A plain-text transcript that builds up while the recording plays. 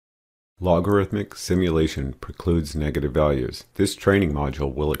Logarithmic simulation precludes negative values. This training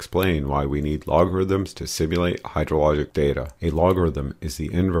module will explain why we need logarithms to simulate hydrologic data. A logarithm is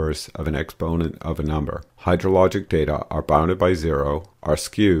the inverse of an exponent of a number. Hydrologic data are bounded by zero, are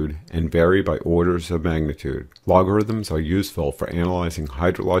skewed, and vary by orders of magnitude. Logarithms are useful for analyzing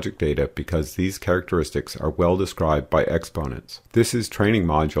hydrologic data because these characteristics are well described by exponents. This is training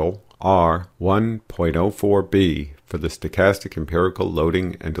module R1.04b for the Stochastic Empirical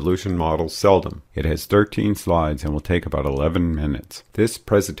Loading and Dilution Model SELDM. It has 13 slides and will take about 11 minutes. This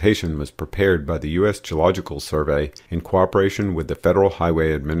presentation was prepared by the U.S. Geological Survey in cooperation with the Federal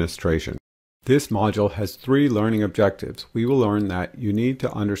Highway Administration. This module has 3 learning objectives. We will learn that you need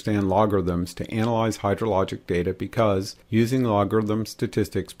to understand logarithms to analyze hydrologic data because using logarithm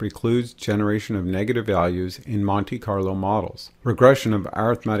statistics precludes generation of negative values in Monte Carlo models. Regression of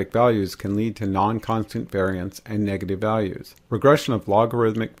arithmetic values can lead to non-constant variance and negative values. Regression of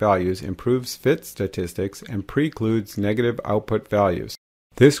logarithmic values improves fit statistics and precludes negative output values.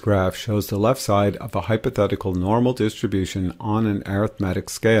 This graph shows the left side of a hypothetical normal distribution on an arithmetic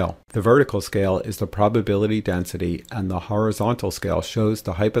scale. The vertical scale is the probability density and the horizontal scale shows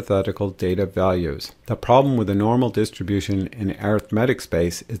the hypothetical data values. The problem with a normal distribution in arithmetic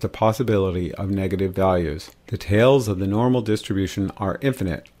space is the possibility of negative values. The tails of the normal distribution are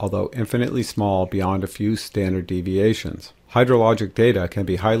infinite, although infinitely small beyond a few standard deviations. Hydrologic data can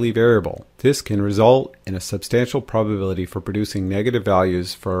be highly variable. This can result in a substantial probability for producing negative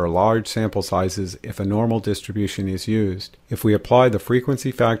values for large sample sizes if a normal distribution is used. If we apply the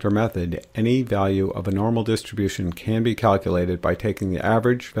frequency factor method, any value of a normal distribution can be calculated by taking the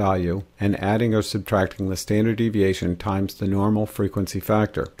average value and adding or subtracting the standard deviation times the normal frequency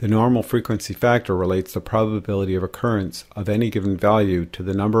factor. The normal frequency factor relates the probability of occurrence of any given value to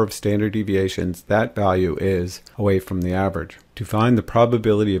the number of standard deviations that value is away from the average. To find the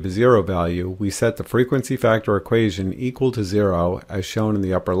probability of a zero value, we set the frequency factor equation equal to 0 as shown in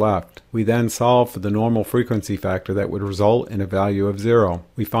the upper left. We then solve for the normal frequency factor that would result in a value of 0.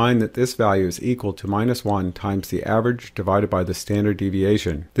 We find that this value is equal to -1 times the average divided by the standard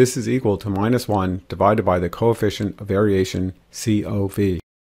deviation. This is equal to -1 divided by the coefficient of variation COV.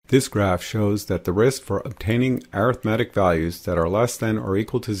 This graph shows that the risk for obtaining arithmetic values that are less than or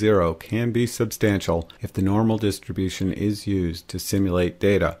equal to 0 can be substantial if the normal distribution is used to simulate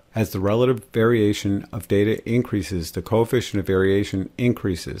data. As the relative variation of data increases, the coefficient of variation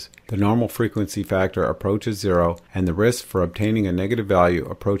increases. The normal frequency factor approaches 0, and the risk for obtaining a negative value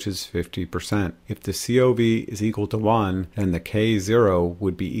approaches 50%. If the COV is equal to 1, then the K0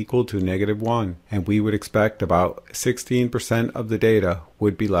 would be equal to -1, and we would expect about 16% of the data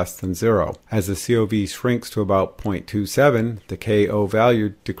would be less than 0. As the COV shrinks to about 0.27, the KO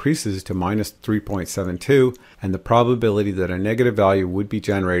value decreases to -3.72, and the probability that a negative value would be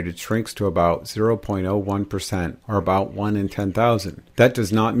generated shrinks to about 0.01%, or about 1 in 10,000. That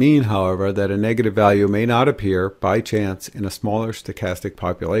does not mean, however, that a negative value may not appear by chance in a smaller stochastic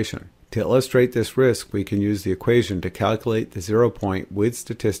population. To illustrate this risk, we can use the equation to calculate the 0 point with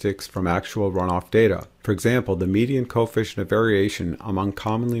statistics from actual runoff data. For example, the median coefficient of variation among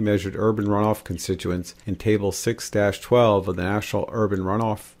commonly measured urban runoff constituents in Table 6-12 of the National Urban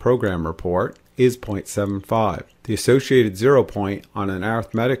Runoff Program Report is 0.75. The associated 0 point on an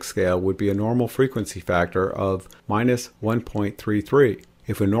arithmetic scale would be a normal frequency factor of -1.33.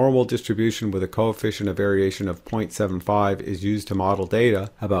 If a normal distribution with a coefficient of variation of 0.75 is used to model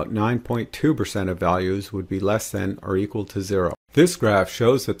data, about 9.2% of values would be less than or equal to 0. This graph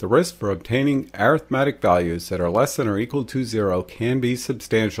shows that the risk for obtaining arithmetic values that are less than or equal to 0 can be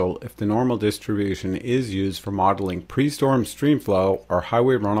substantial if the normal distribution is used for modeling pre-storm streamflow or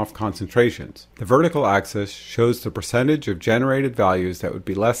highway runoff concentrations. The vertical axis shows the percentage of generated values that would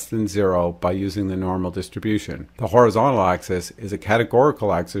be less than 0 by using the normal distribution. The horizontal axis is a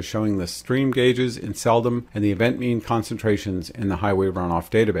categorical axis showing the stream gauges in SELDM and the event mean concentrations in the highway runoff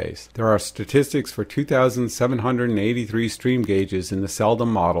database. There are statistics for 2,783 stream gauges in the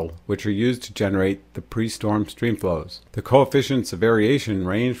SELDM model, which are used to generate the pre-storm streamflows. The coefficients of variation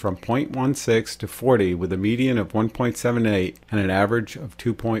range from 0.16 to 40 with a median of 1.78 and an average of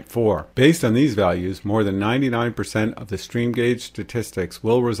 2.4. Based on these values, more than 99% of the stream gauge statistics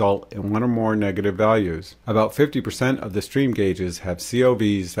will result in one or more negative values. About 50% of the stream gauges have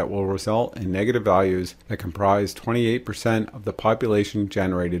COVs that will result in negative values that comprise 28% of the population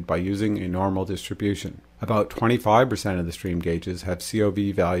generated by using a normal distribution. About 25% of the stream gauges have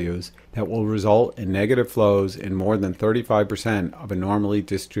COV values that will result in negative flows in more than 35% of a normally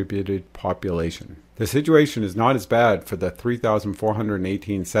distributed population. The situation is not as bad for the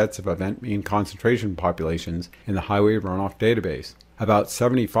 3,418 sets of event mean concentration populations in the highway runoff database. About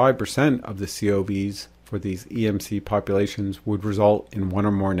 75% of the COVs for these EMC populations would result in one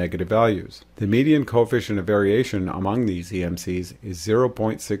or more negative values. The median coefficient of variation among these EMCs is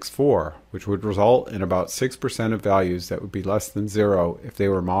 0.64, which would result in about 6% of values that would be less than 0 if they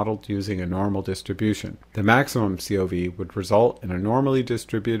were modeled using a normal distribution. The maximum COV would result in a normally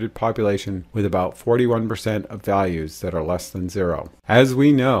distributed population with about 41% of values that are less than 0. As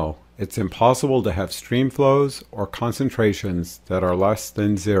we know, it's impossible to have stream flows or concentrations that are less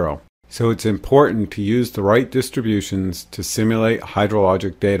than 0. So it's important to use the right distributions to simulate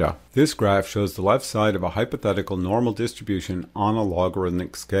hydrologic data. This graph shows the left side of a hypothetical normal distribution on a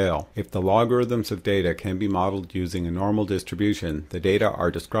logarithmic scale. If the logarithms of data can be modeled using a normal distribution, the data are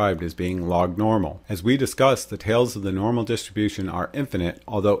described as being log normal. As we discussed, the tails of the normal distribution are infinite,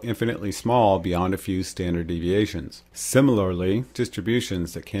 although infinitely small beyond a few standard deviations. Similarly,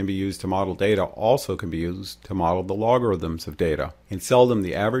 distributions that can be used to model data also can be used to model the logarithms of data. In SELDM,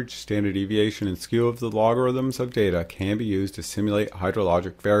 the average, standard deviation, and skew of the logarithms of data can be used to simulate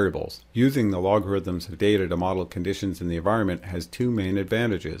hydrologic variables. Using the logarithms of data to model conditions in the environment has two main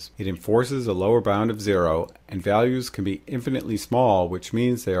advantages. It enforces a lower bound of 0, and values can be infinitely small, which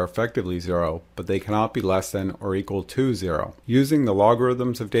means they are effectively 0, but they cannot be less than or equal to 0. Using the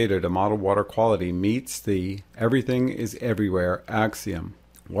logarithms of data to model water quality meets the everything is everywhere axiom.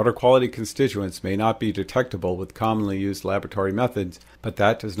 Water quality constituents may not be detectable with commonly used laboratory methods, but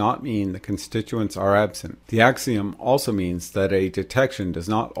that does not mean the constituents are absent. The axiom also means that a detection does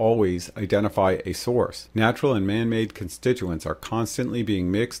not always identify a source. Natural and man-made constituents are constantly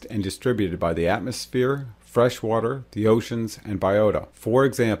being mixed and distributed by the atmosphere, fresh water, the oceans, and biota. For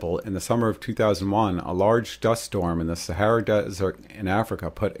example, in the summer of 2001, a large dust storm in the Sahara Desert in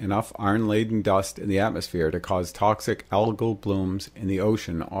Africa put enough iron-laden dust in the atmosphere to cause toxic algal blooms in the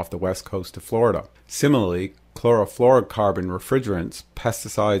ocean off the west coast of Florida. Similarly, chlorofluorocarbon refrigerants,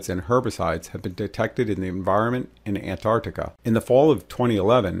 pesticides, and herbicides have been detected in the environment in Antarctica. In the fall of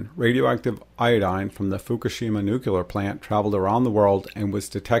 2011, radioactive iodine from the Fukushima nuclear plant traveled around the world and was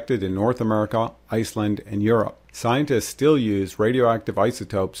detected in North America, Iceland, and Europe. Scientists still use radioactive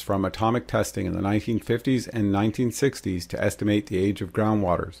isotopes from atomic testing in the 1950s and 1960s to estimate the age of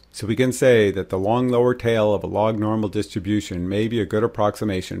groundwaters. So we can say that the long lower tail of a log normal distribution may be a good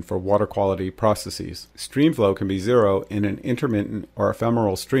approximation for water quality processes. Stream flow can be 0 in an intermittent or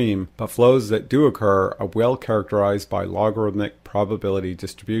ephemeral stream, but flows that do occur are well characterized by logarithmic probability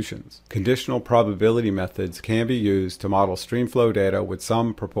distributions. Conditional probability methods can be used to model stream flow data with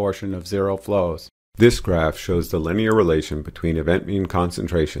some proportion of 0 flows. This graph shows the linear relation between event mean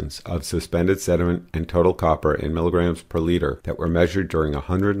concentrations of suspended sediment and total copper in milligrams per liter that were measured during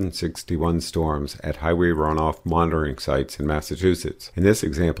 161 storms at highway runoff monitoring sites in Massachusetts. In this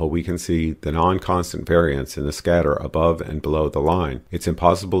example, we can see the non-constant variance in the scatter above and below the line. It's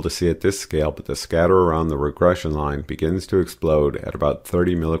impossible to see at this scale, but the scatter around the regression line begins to explode at about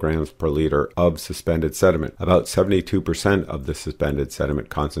 30 milligrams per liter of suspended sediment. About 72% of the suspended sediment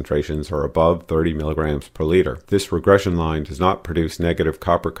concentrations are above 30 milligrams per liter. This regression line does not produce negative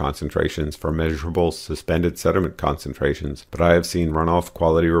copper concentrations for measurable suspended sediment concentrations, but I have seen runoff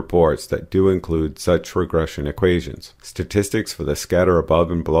quality reports that do include such regression equations. Statistics for the scatter above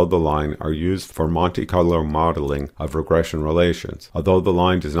and below the line are used for Monte Carlo modeling of regression relations. Although the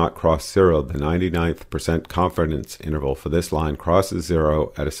line does not cross 0, the 99th% confidence interval for this line crosses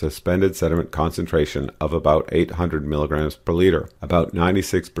 0 at a suspended sediment concentration of about 800 milligrams per liter. About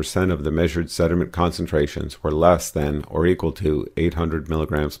 96% of the measured sediment concentrations were less than or equal to 800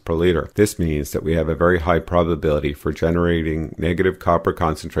 milligrams per liter. This means that we have a very high probability for generating negative copper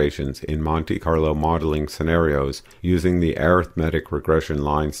concentrations in Monte Carlo modeling scenarios using the arithmetic regression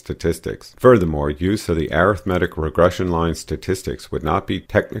line statistics. Furthermore, use of the arithmetic regression line statistics would not be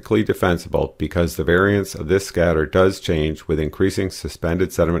technically defensible because the variance of this scatter does change with increasing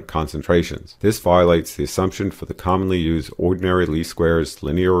suspended sediment concentrations. This violates the assumption for the commonly used ordinary least squares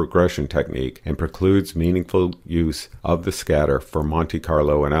linear regression technique and precludes meaningful use of the scatter for Monte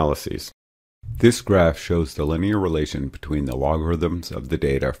Carlo analyses. This graph shows the linear relation between the logarithms of the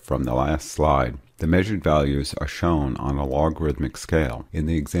data from the last slide. The measured values are shown on a logarithmic scale. In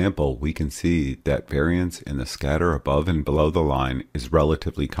the example, we can see that variance in the scatter above and below the line is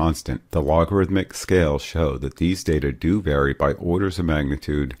relatively constant. The logarithmic scales show that these data do vary by orders of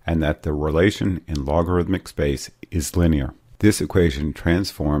magnitude and that the relation in logarithmic space is linear. This equation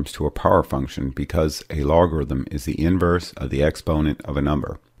transforms to a power function because a logarithm is the inverse of the exponent of a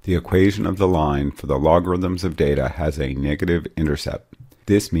number. The equation of the line for the logarithms of data has a negative intercept.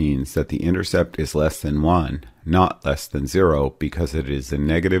 This means that the intercept is less than 1, not less than 0, because it is the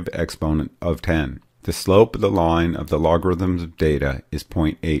negative exponent of 10. The slope of the line of the logarithms of data is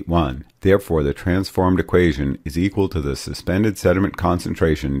 0.81. Therefore, the transformed equation is equal to the suspended sediment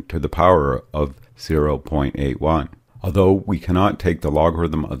concentration to the power of 0.81. Although we cannot take the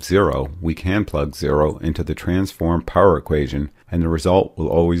logarithm of 0, we can plug 0 into the transformed power equation, and the result will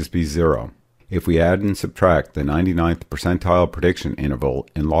always be 0. If we add and subtract the 99th percentile prediction interval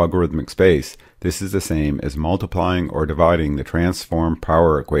in logarithmic space, this is the same as multiplying or dividing the transformed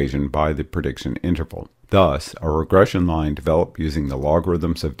power equation by the prediction interval. Thus, a regression line developed using the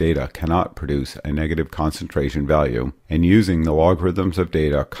logarithms of data cannot produce a negative concentration value, and using the logarithms of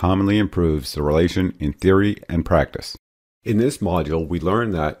data commonly improves the relation in theory and practice. In this module, we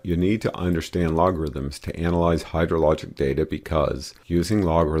learned that you need to understand logarithms to analyze hydrologic data because using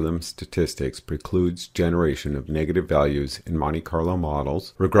logarithm statistics precludes generation of negative values in Monte Carlo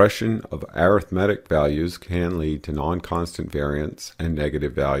models. Regression of arithmetic values can lead to non-constant variance and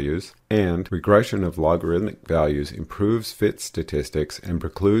negative values. And regression of logarithmic values improves fit statistics and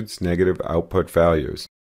precludes negative output values.